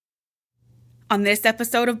On this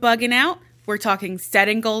episode of Bugging Out, we're talking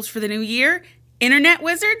setting goals for the new year, internet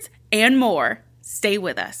wizards, and more. Stay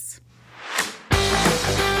with us.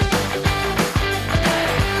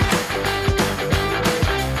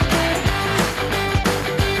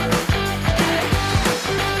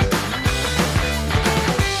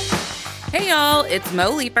 Hey y'all, it's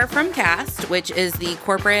Leeper from Cast, which is the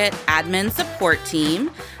corporate admin support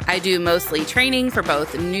team. I do mostly training for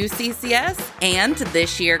both new CCS and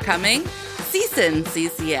this year coming, seasoned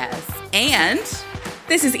CCS. And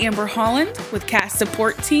this is Holland with Cast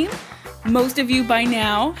support team. Most of you by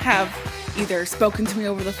now have either spoken to me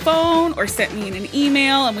over the phone or sent me in an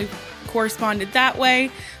email, and we've corresponded that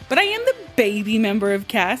way. But I am the baby member of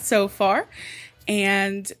Cast so far,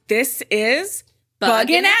 and this is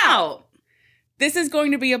Bugging Out. This is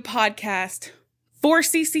going to be a podcast for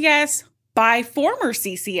CCS by former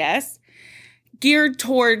CCS, geared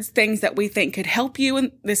towards things that we think could help you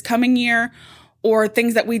in this coming year, or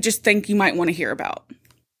things that we just think you might want to hear about.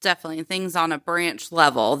 Definitely things on a branch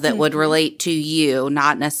level that would relate to you,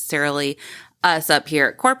 not necessarily us up here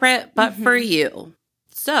at corporate, but for you.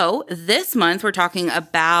 So this month we're talking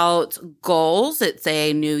about goals. It's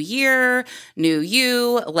a new year, new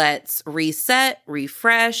you. Let's reset,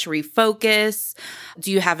 refresh, refocus.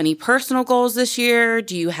 Do you have any personal goals this year?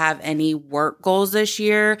 Do you have any work goals this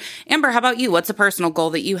year? Amber, how about you? What's a personal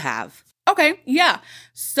goal that you have? Okay, yeah.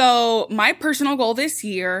 So my personal goal this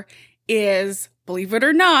year is, believe it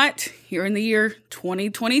or not, here in the year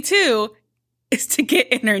 2022, is to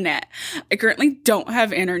get internet. I currently don't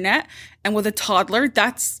have internet, and with a toddler,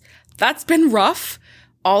 that's been rough.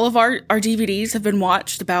 All of our DVDs have been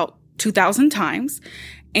watched about 2,000 times,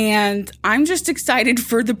 and I'm just excited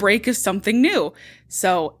for the break of something new.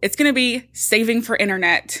 So it's going to be saving for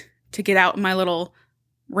internet to get out in my little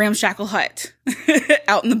ramshackle hut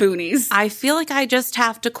out in the boonies. I feel like I just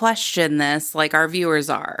have to question this like our viewers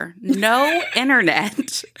are. No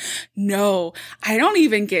internet. No, I don't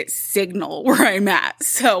even get signal where I'm at.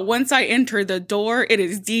 So once I enter the door, it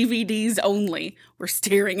is DVDs only. We're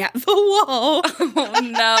staring at the wall. Oh,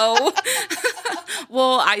 no.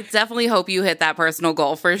 Well, I definitely hope you hit that personal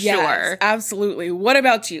goal for sure. Absolutely. What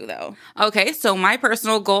about you, though? Okay, so my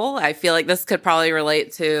personal goal, I feel like this could probably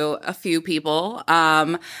relate to a few people.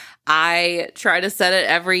 I try to set it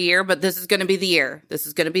every year, but this is going to be the year. This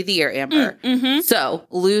is going to be the year, Amber. So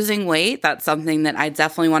losing weight, that's something that I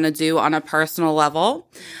definitely want to do on a personal level.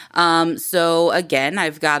 So again,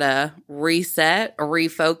 I've got to reset,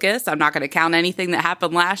 refocus. I'm not going to count anything that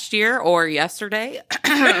happened last year or yesterday.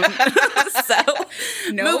 So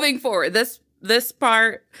moving forward,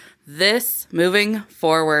 moving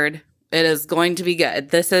forward, it is going to be good.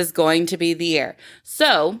 This is going to be the year.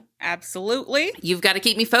 So absolutely. You've got to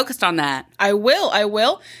keep me focused on that. I will.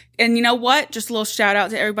 And you know what? Just a little shout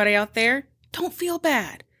out to everybody out there. Don't feel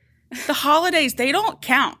bad. The holidays, they don't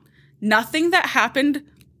count. Nothing that happened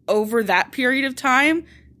over that period of time,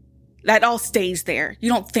 that all stays there.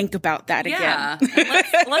 You don't think about that again.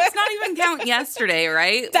 Let's not even count yesterday,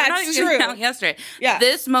 right? That's We're not even true. gonna count yesterday. Yeah.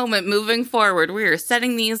 This moment moving forward, we are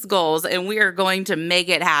setting these goals and we are going to make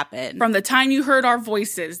it happen. From the time you heard our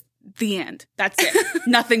voices, the end. That's it.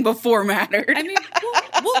 Nothing before mattered. I mean,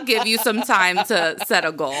 we'll give you some time to set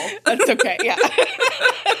a goal. That's okay. Yeah.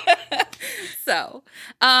 So,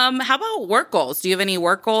 how about work goals? Do you have any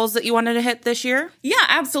work goals that you wanted to hit this year? Yeah,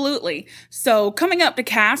 absolutely. So coming up to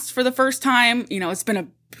Cast for the first time, it's been a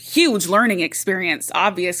huge learning experience,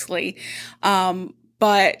 obviously.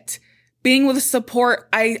 But being with support,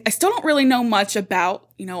 I still don't really know much about,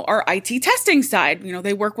 our IT testing side.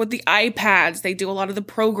 They work with the iPads. They do a lot of the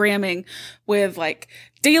programming with like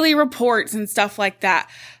daily reports and stuff like that.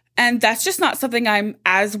 And that's just not something I'm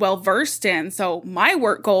as well versed in. So my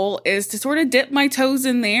work goal is to sort of dip my toes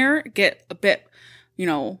in there, get a bit,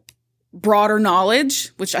 broader knowledge,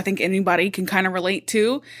 which I think anybody can kind of relate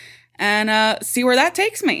to, and see where that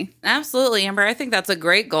takes me. Absolutely, Amber. I think that's a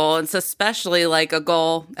great goal. It's especially like a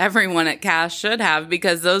goal everyone at Cast should have,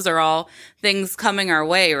 because those are all things coming our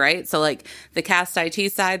way, right? So like the Cast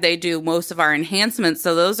IT side, they do most of our enhancements.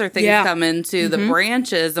 So those are things come into the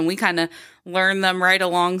branches, and we kind of learn them right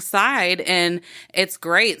alongside, and it's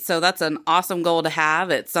great. So that's an awesome goal to have.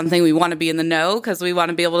 It's something we want to be in the know because we want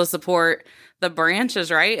to be able to support the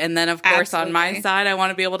branches, right? And then, of course, on my side, I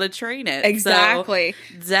want to be able to train it. Exactly.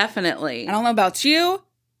 So, definitely. I don't know about you.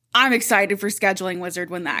 I'm excited for Scheduling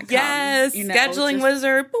Wizard when that comes. Yes, Scheduling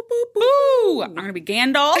Wizard. Boop, boop, boop. Woo! I'm going to be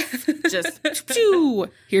Gandalf. Just, phew,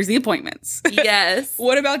 here's the appointments. Yes.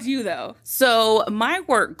 What about you, though? So my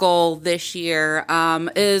work goal this year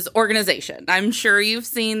is organization. I'm sure you've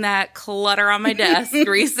seen that clutter on my desk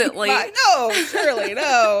recently. No, surely,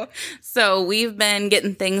 no. So we've been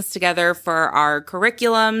getting things together for our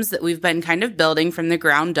curriculums that we've been kind of building from the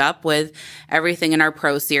ground up with everything in our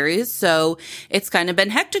pro series. So it's kind of been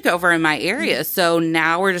hectic over in my area. So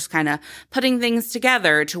now we're just kind of putting things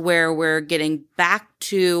together to where we're getting back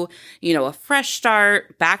to, a fresh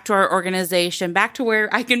start, back to our organization, back to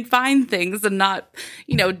where I can find things and not,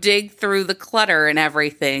 dig through the clutter and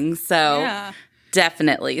everything. So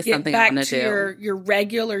definitely something I'm going to do. Your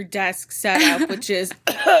regular desk setup, which is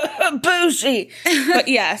bougie. But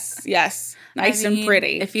yes. Nice and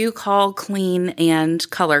pretty. If you call clean and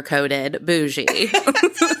color-coded bougie.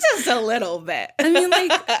 Just a little bit.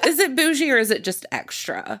 Is it bougie or is it just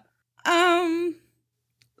extra?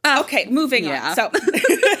 Okay, moving on.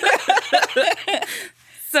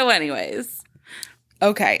 So anyways.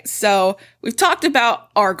 Okay, so we've talked about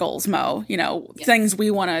our goals, Mo, things we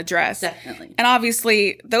want to address. Definitely. And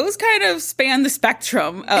obviously, those kind of span the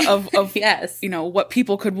spectrum of yes. What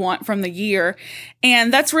people could want from the year.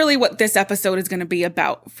 And that's really what this episode is going to be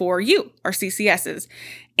about for you, our CCSs.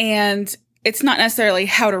 And it's not necessarily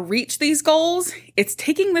how to reach these goals. It's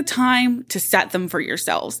taking the time to set them for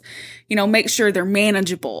yourselves. Make sure they're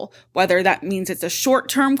manageable, whether that means it's a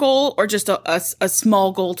short-term goal or just a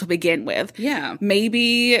small goal to begin with. Yeah.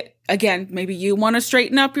 Maybe you want to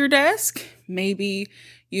straighten up your desk. Maybe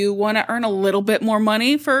you want to earn a little bit more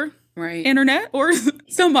money for internet or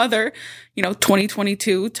some other,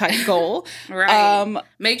 2022 type goal. Right.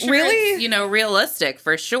 Make sure it's, realistic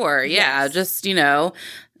for sure. Yeah. Yes. Just,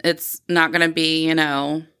 it's not going to be,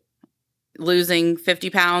 losing 50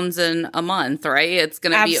 pounds in a month, right? It's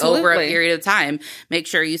going to be over a period of time. Make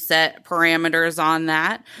sure you set parameters on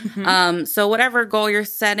that. Mm-hmm. So whatever goal you're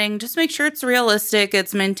setting, just make sure it's realistic,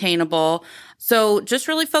 it's maintainable. So just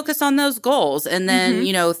really focus on those goals. And then,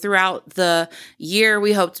 throughout the year,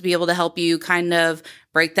 we hope to be able to help you kind of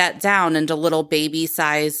break that down into little baby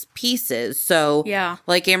size pieces. So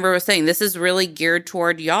like Amber was saying, this is really geared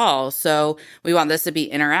toward y'all. So we want this to be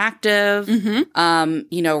interactive.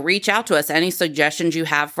 Mm-hmm. Reach out to us. Any suggestions you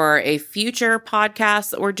have for a future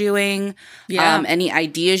podcast that we're doing, any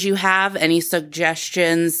ideas you have, any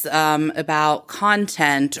suggestions about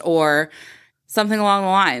content or something along the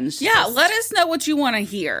lines. Yeah, let us know what you want to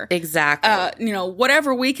hear. Exactly.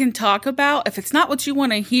 Whatever we can talk about. If it's not what you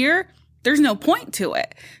want to hear, there's no point to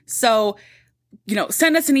it. So,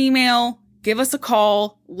 send us an email, give us a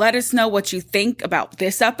call, let us know what you think about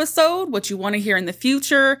this episode, what you want to hear in the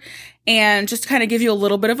future, and just kind of give you a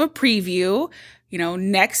little bit of a preview.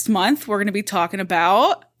 Next month, we're going to be talking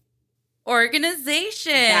about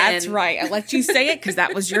organization. That's right. I let you say it because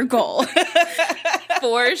that was your goal.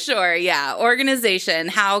 For sure. Yeah. Organization.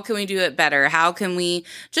 How can we do it better? How can we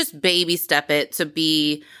just baby step it to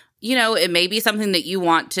be, it may be something that you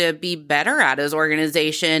want to be better at as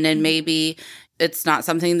organization, and maybe it's not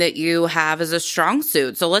something that you have as a strong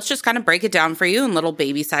suit. So let's just kind of break it down for you in little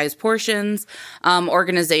baby sized portions.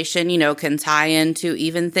 Organization, can tie into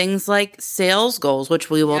even things like sales goals, which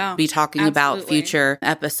we will be talking about future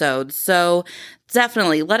episodes. So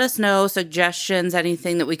definitely let us know suggestions,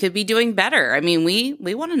 anything that we could be doing better.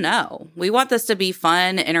 We want to know. We want this to be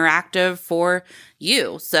fun, interactive for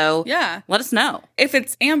you. So let us know. If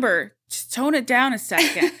it's Amber, just tone it down a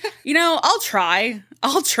second. I'll try.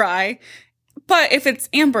 But if it's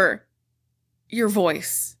Amber, your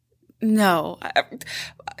voice, no. I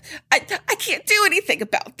can't do anything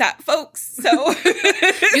about that, folks. So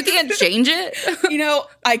you can't change it.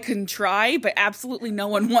 I can try, but absolutely no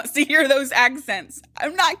one wants to hear those accents.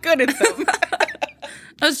 I'm not good at them.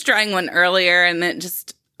 I was trying one earlier and it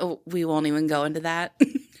just, we won't even go into that.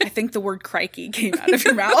 I think the word crikey came out of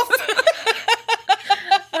your mouth.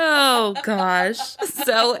 Oh, gosh.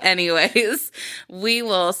 So anyways, we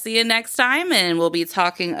will see you next time, and we'll be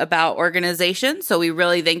talking about organization. So we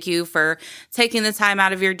really thank you for taking the time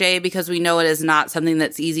out of your day, because we know it is not something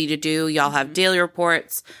that's easy to do. Y'all have daily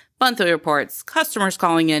reports, monthly reports, customers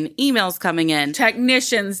calling in, emails coming in.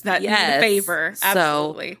 Technicians that need a favor.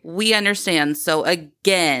 Absolutely. So we understand. So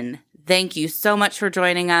again, thank you so much for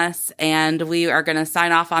joining us, and we are going to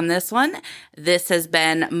sign off on this one. This has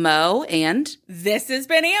been Mo, and this has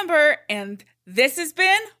been Amber, and this has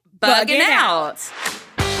been Bugging Out.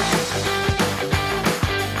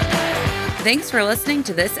 Thanks for listening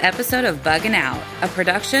to this episode of Bugging Out, a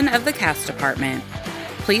production of the Cast Department.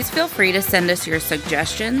 Please feel free to send us your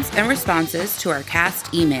suggestions and responses to our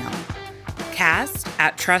cast email,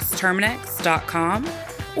 cast@trustterminix.com,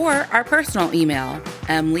 or our personal email,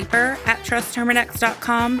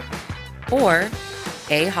 mleeper@trustterminix.com or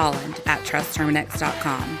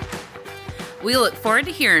aholland@trustterminix.com. We look forward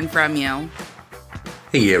to hearing from you.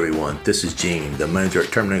 Hey everyone, this is Gene, the manager at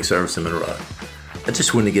Terminix Service in Monroe. I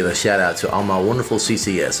just want to give a shout out to all my wonderful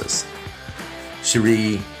CCSs.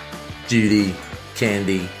 Cherie, Judy,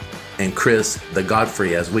 Candy, and Chris, the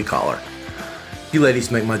Godfrey as we call her. You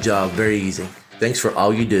ladies make my job very easy. Thanks for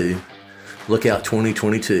all you do. Look out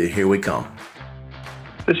 2022, here we come.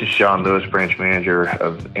 This is Sean Lewis, branch manager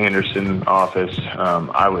of Anderson office.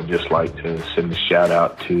 I would just like to send a shout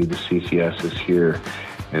out to the CCSs here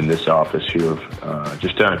in this office who have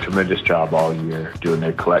just done a tremendous job all year doing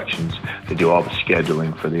their collections. They do all the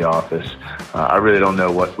scheduling for the office. I really don't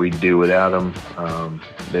know what we'd do without them.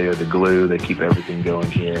 They are the glue. They keep everything going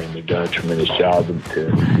here, and they've done a tremendous job to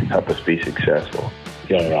help us be successful.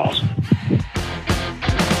 You guys are awesome.